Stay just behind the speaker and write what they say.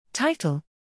Title: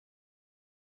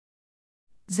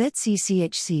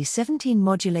 ZCCHC17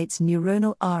 modulates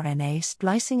neuronal RNA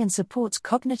splicing and supports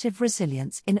cognitive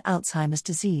resilience in Alzheimer's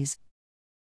disease.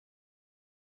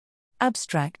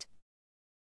 Abstract: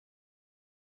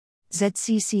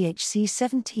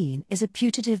 ZCCHC17 is a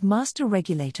putative master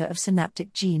regulator of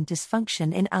synaptic gene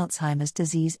dysfunction in Alzheimer's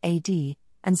disease AD,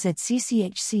 and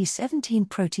ZCCHC17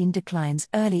 protein declines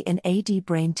early in AD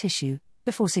brain tissue,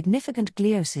 before significant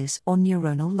gliosis or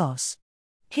neuronal loss.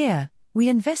 Here, we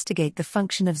investigate the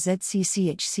function of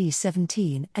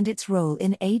ZCCHC17 and its role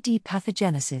in AD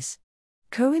pathogenesis.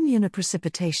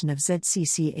 Co-immunoprecipitation of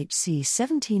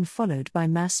ZCCHC17 followed by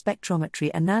mass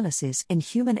spectrometry analysis in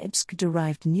human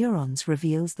IPSC-derived neurons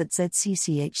reveals that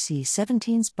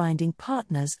ZCCHC17's binding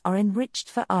partners are enriched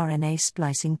for RNA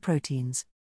splicing proteins.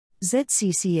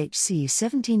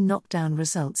 ZCCHC17 knockdown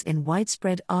results in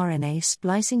widespread RNA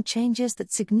splicing changes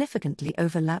that significantly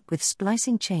overlap with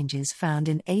splicing changes found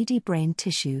in AD brain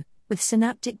tissue, with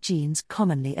synaptic genes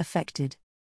commonly affected.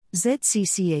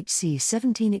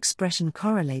 ZCCHC17 expression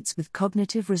correlates with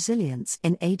cognitive resilience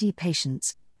in AD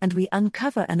patients, and we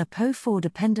uncover an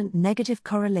APOE4-dependent negative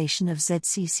correlation of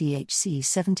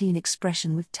ZCCHC17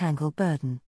 expression with tangle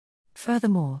burden.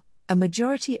 Furthermore, a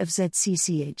majority of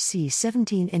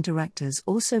ZCCHC17 interactors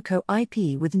also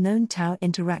co-IP with known tau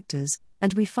interactors,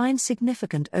 and we find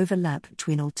significant overlap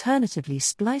between alternatively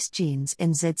spliced genes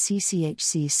in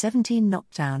ZCCHC17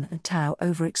 knockdown and tau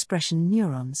overexpression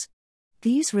neurons.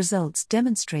 These results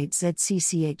demonstrate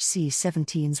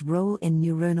ZCCHC17's role in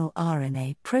neuronal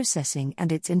RNA processing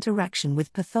and its interaction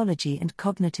with pathology and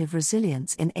cognitive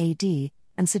resilience in AD,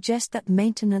 and suggest that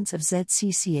maintenance of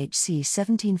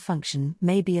ZCCHC17 function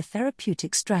may be a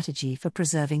therapeutic strategy for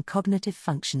preserving cognitive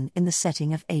function in the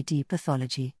setting of AD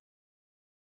pathology.